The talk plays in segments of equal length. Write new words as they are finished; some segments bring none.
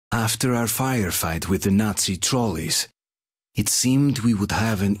After our firefight with the Nazi trolleys, it seemed we would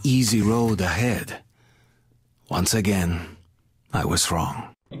have an easy road ahead. Once again, I was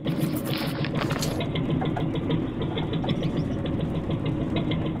wrong.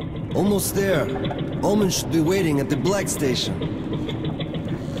 Almost there. Omen should be waiting at the Black Station.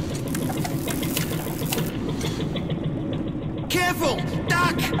 Careful!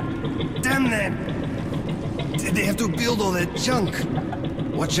 Duck! Damn them! Did they have to build all that junk?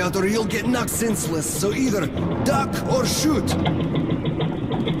 Watch out or you'll get knocked senseless, so either duck or shoot!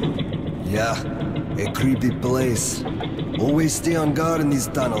 Yeah, a creepy place. Always stay on guard in these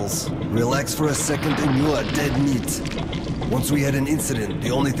tunnels. Relax for a second and you are dead meat. Once we had an incident, the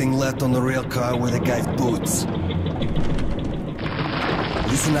only thing left on the rail car were the guy's boots.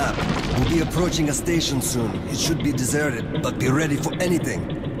 Listen up. We'll be approaching a station soon. It should be deserted, but be ready for anything.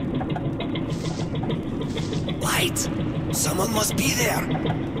 Light! Someone must be there!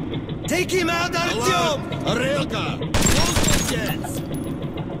 Take him out, Artyom! A rail car! Close those jets!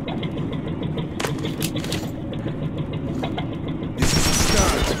 This is a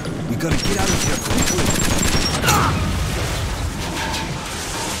start. We gotta get out of here quickly.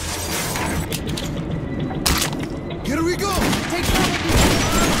 Here we go! Take cover!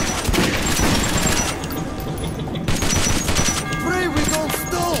 Pray we don't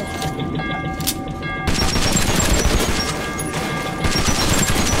stall!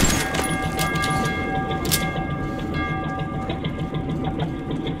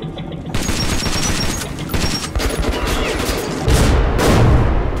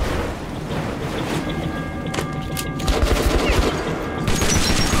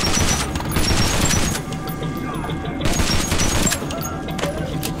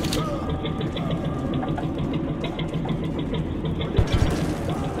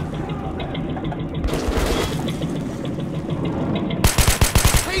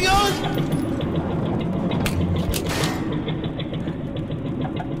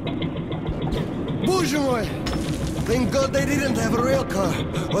 Thank God they didn't have a rail car,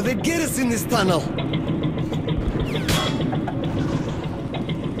 or they'd get us in this tunnel.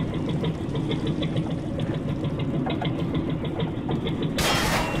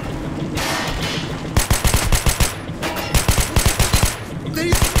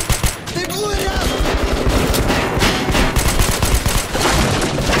 They blew it up!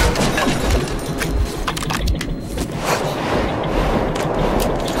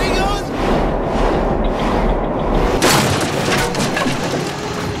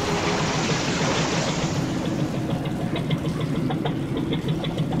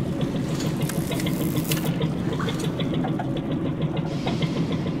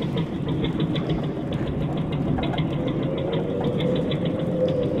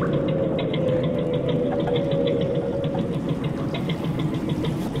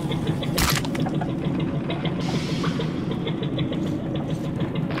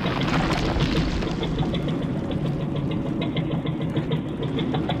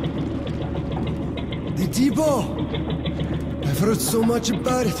 Depot! I've heard so much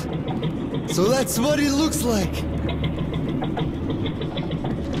about it. So that's what it looks like.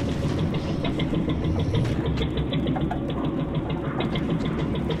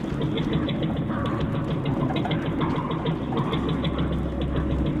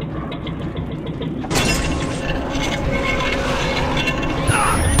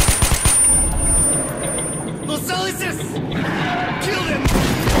 Los Alices! Kill them!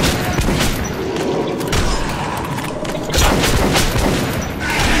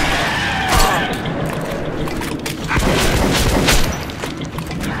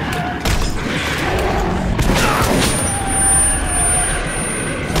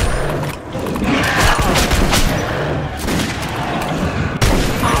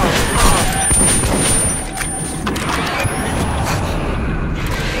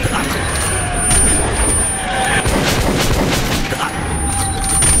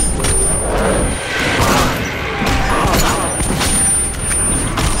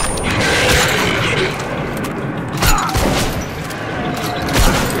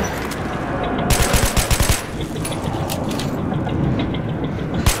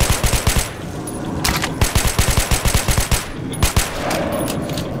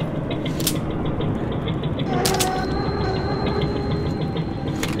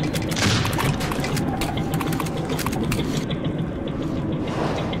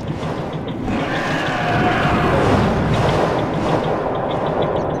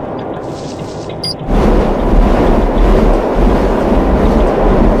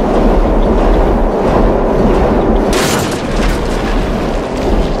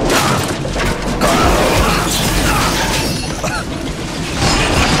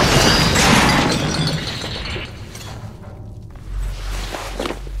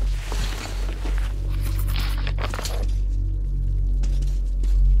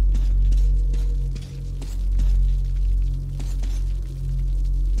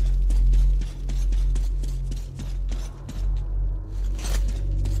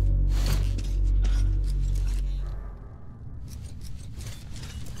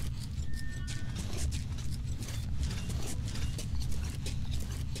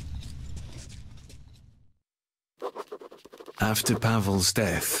 After Pavel's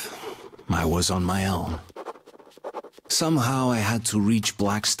death, I was on my own. Somehow I had to reach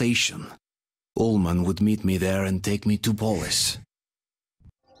Black Station. Ullman would meet me there and take me to Polis.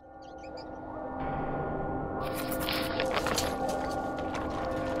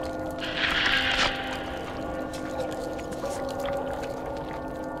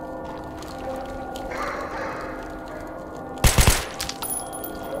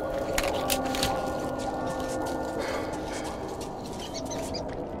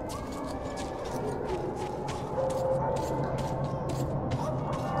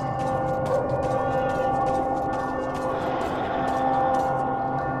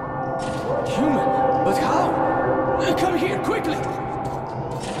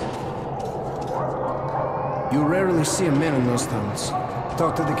 You rarely see a man in those tunnels.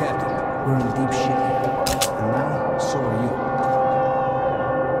 Talk to the captain. We're in deep shit here. And now, so are you.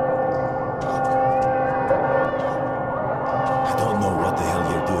 I don't know what the hell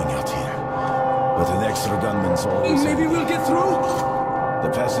you're doing out here, but an extra gunman's always... Maybe we'll get through? The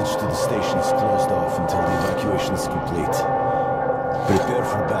passage to the station is closed off until the evacuation is complete. Prepare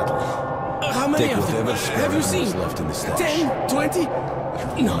for battle. How many Take of them? whatever Have you seen? is left in the stash. 10?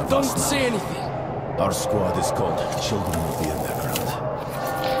 20? No, don't say anything. Our squad is called Children of the Underground.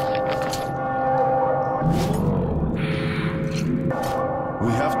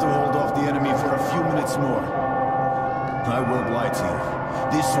 We have to hold off the enemy for a few minutes more. I won't lie to you.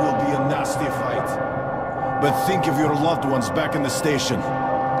 This will be a nasty fight. But think of your loved ones back in the station.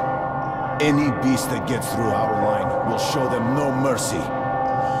 Any beast that gets through our line will show them no mercy.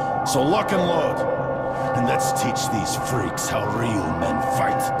 So lock and load. And let's teach these freaks how real men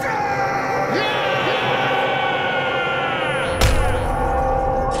fight.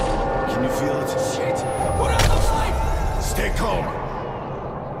 Feel it? Shit! What are those like? Stay calm.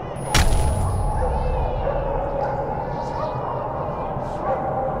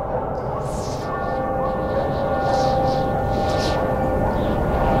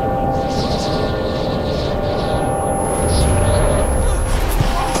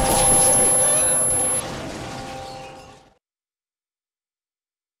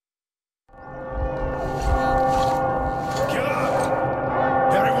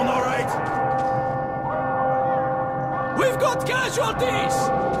 We've got casualties!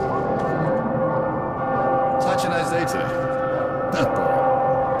 Such a nice day today. Not boring.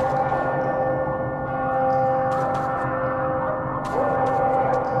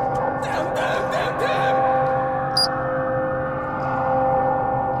 Damn!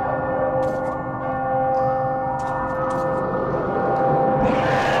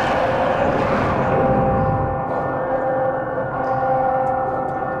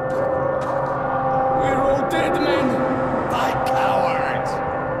 We're all dead, men!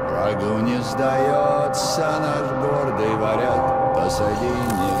 Врагу не сдается наш гордый варяг, позади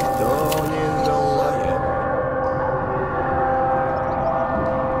никто не желает.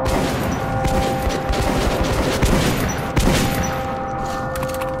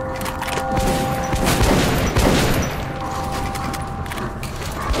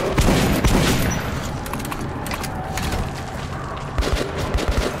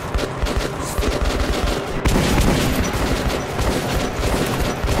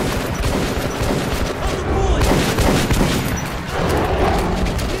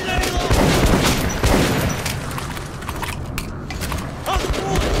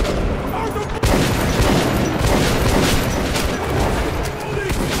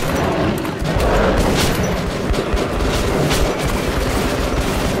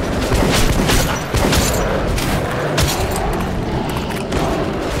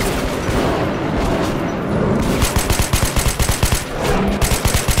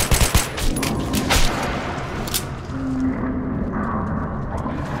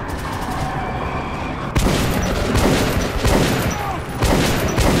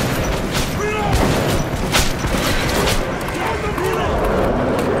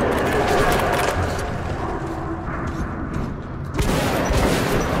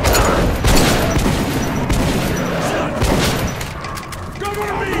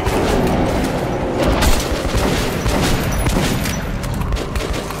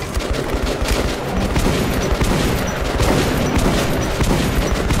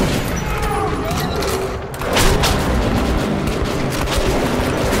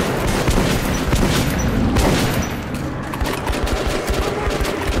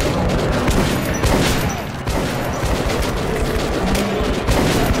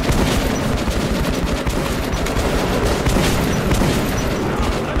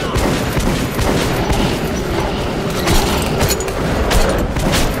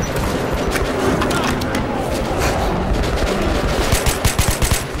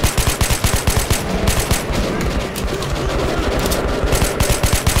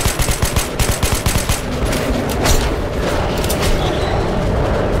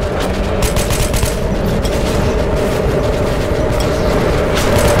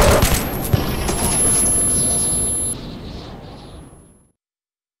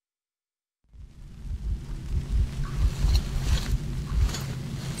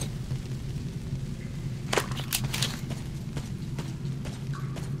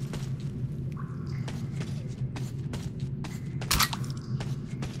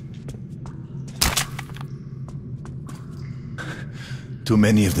 Too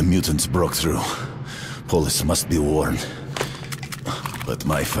many of the mutants broke through. Polis must be warned. But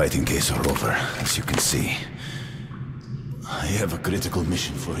my fighting days are over, as you can see. I have a critical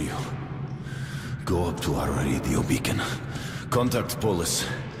mission for you. Go up to our radio beacon. Contact Polis.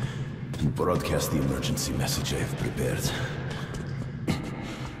 And broadcast the emergency message I have prepared.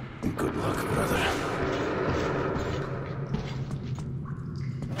 Good luck, brother.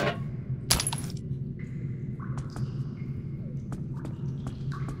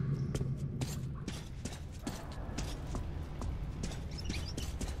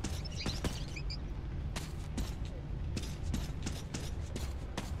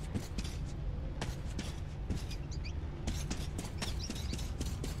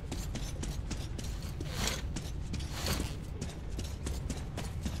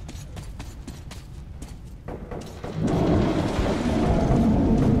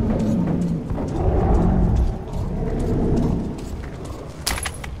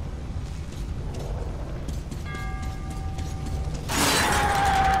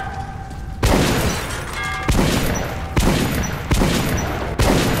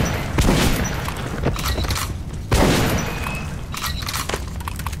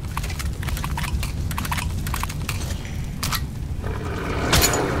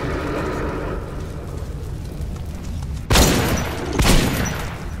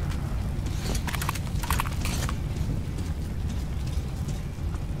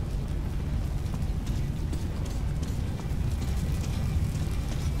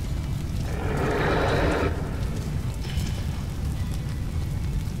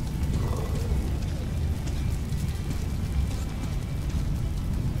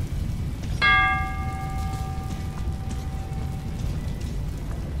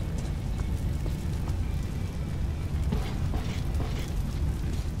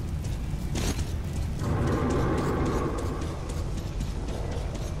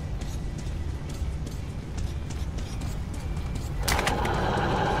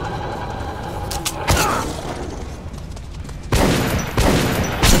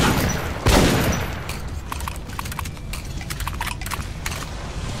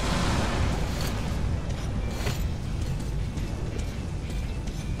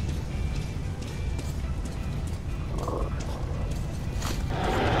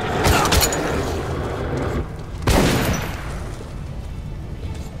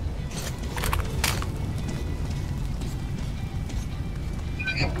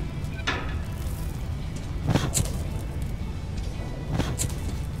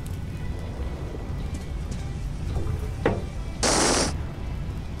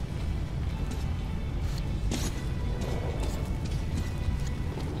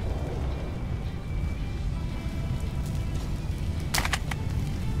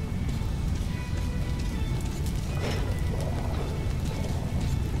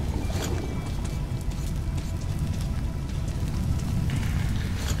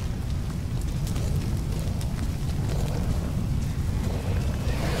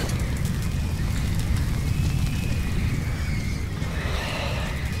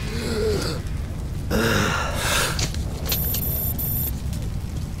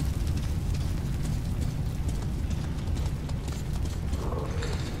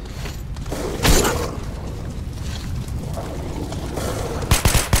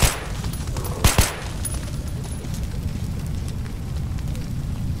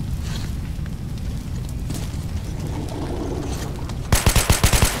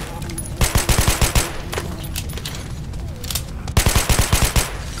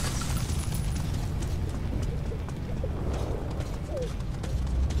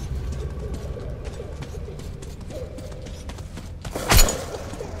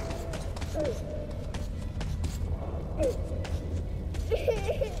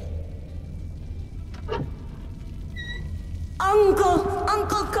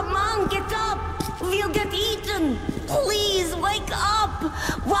 Uncle, come on, get up! We'll get eaten! Please, wake up!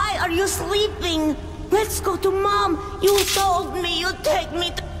 Why are you sleeping? Let's go to Mom! You told me you'd take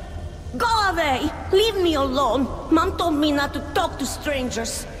me to... Go away! Leave me alone! Mom told me not to talk to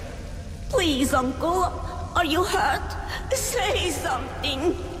strangers. Please, Uncle, are you hurt? Say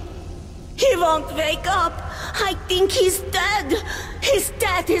something. He won't wake up. I think he's dead. He's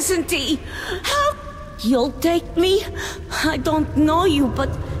dead, isn't he? How... You'll take me? I don't know you, but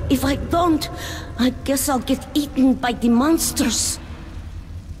if I don't, I guess I'll get eaten by the monsters.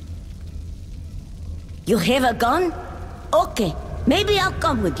 You have a gun? Okay, maybe I'll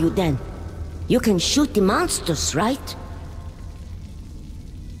come with you then. You can shoot the monsters, right?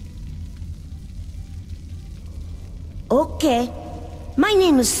 Okay. My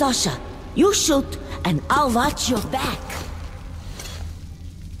name is Sasha. You shoot, and I'll watch your back.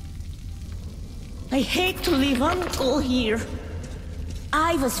 I hate to leave Uncle here.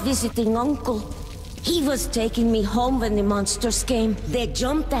 I was visiting Uncle. He was taking me home when the monsters came. They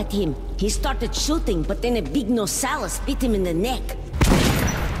jumped at him. He started shooting, but then a big Nosalis bit him in the neck.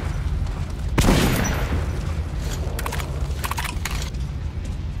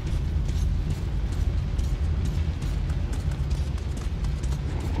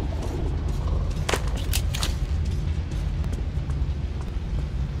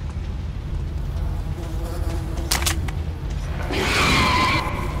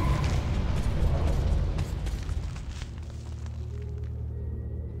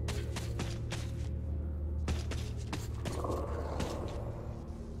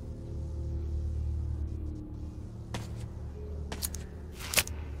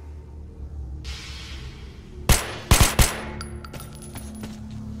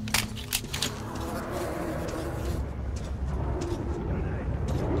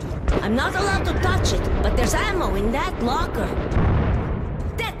 I'm not allowed to touch it, but there's ammo in that locker.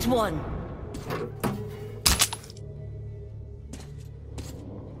 That one!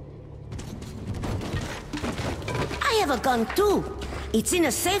 I have a gun too. It's in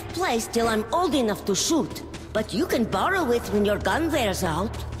a safe place till I'm old enough to shoot. But you can borrow it when your gun wears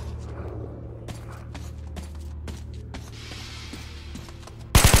out.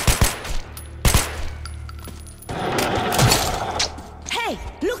 Hey,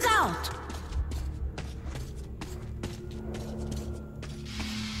 look out!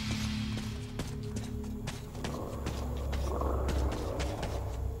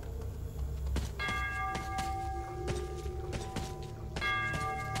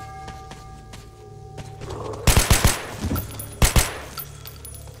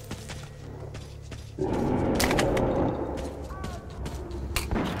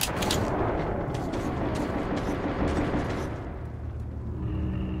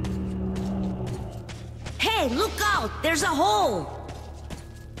 Hey, look out! There's a hole!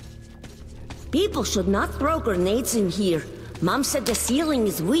 People should not throw grenades in here. Mom said the ceiling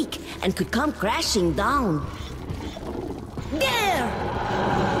is weak and could come crashing down. There!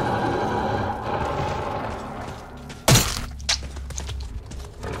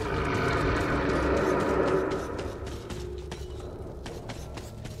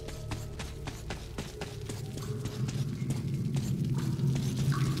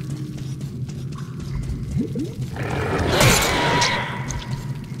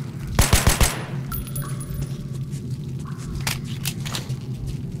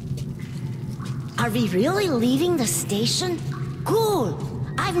 Are we really leaving the station? Cool!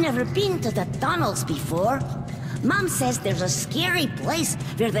 I've never been to the tunnels before. Mom says there's a scary place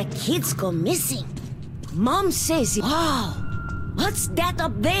where the kids go missing. Mom says... Wow! What's that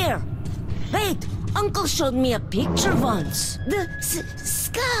up there? Wait! Uncle showed me a picture once. The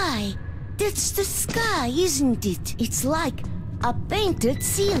sky! That's the sky, isn't it? It's like a painted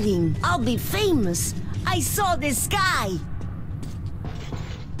ceiling. I'll be famous. I saw the sky!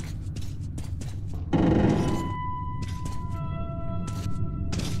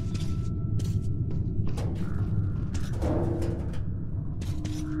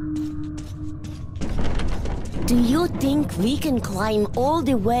 Do you think we can climb all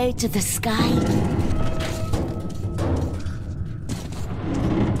the way to the sky?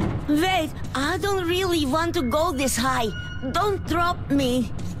 Wait, I don't really want to go this high. Don't drop me.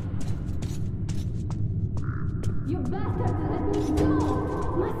 You bastard, let me go!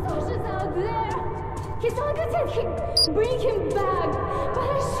 My soldier's out there! His uncle said he'd bring him back, but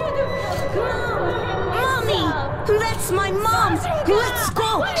I should have gone. Mommy! That's my mom! Let's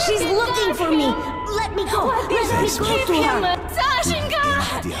go! She's looking for me! Let me go! Let me go to her! Sashenka!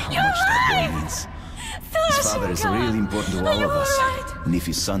 You're alive! His father is really important to all of us. And if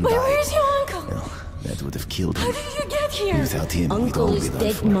his son died, Where's your uncle? well, that would have killed him. How did you get here? Without him, we'd Uncle all is be done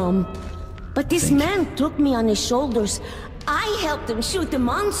dead, for. Mom. But this Thank man took me on his shoulders. I helped him shoot the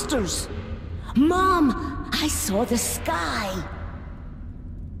monsters. Mom, I saw the sky.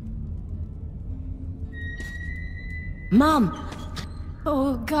 Mom!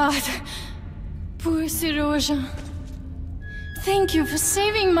 Oh, God. Poor Serozha. Thank you for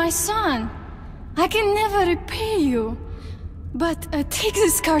saving my son. I can never repay you. But take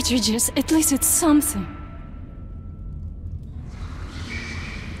these cartridges. At least it's something.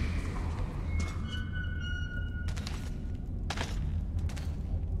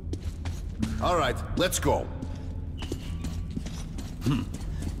 All right, let's go.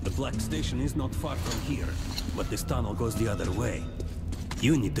 The Black Station is not far from here, but this tunnel goes the other way.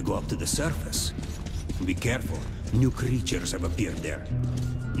 You need to go up to the surface. Be careful. New creatures have appeared there.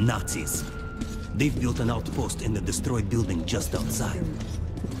 Nazis. They've built an outpost in the destroyed building just outside.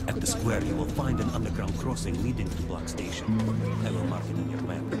 At the square, you will find an underground crossing leading to Black Station. I will mark it on your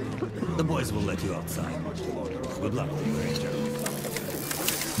map. The boys will let you outside. Good luck to you, Ranger.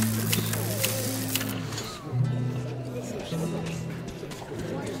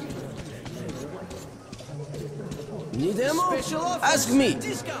 Need ammo? Special offers. Ask me.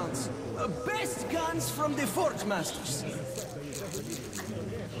 Discounts. Best guns from the Forge Masters.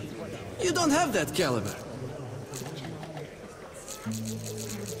 You don't have that caliber.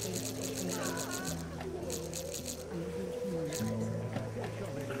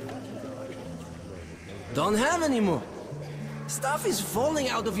 Don't have any more. Stuff is falling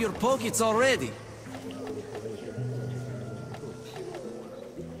out of your pockets already.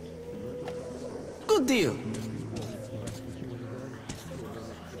 Good deal.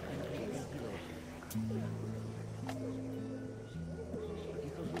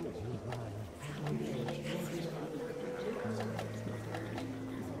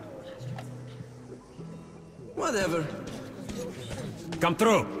 Whatever. Come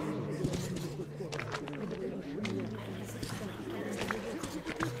through!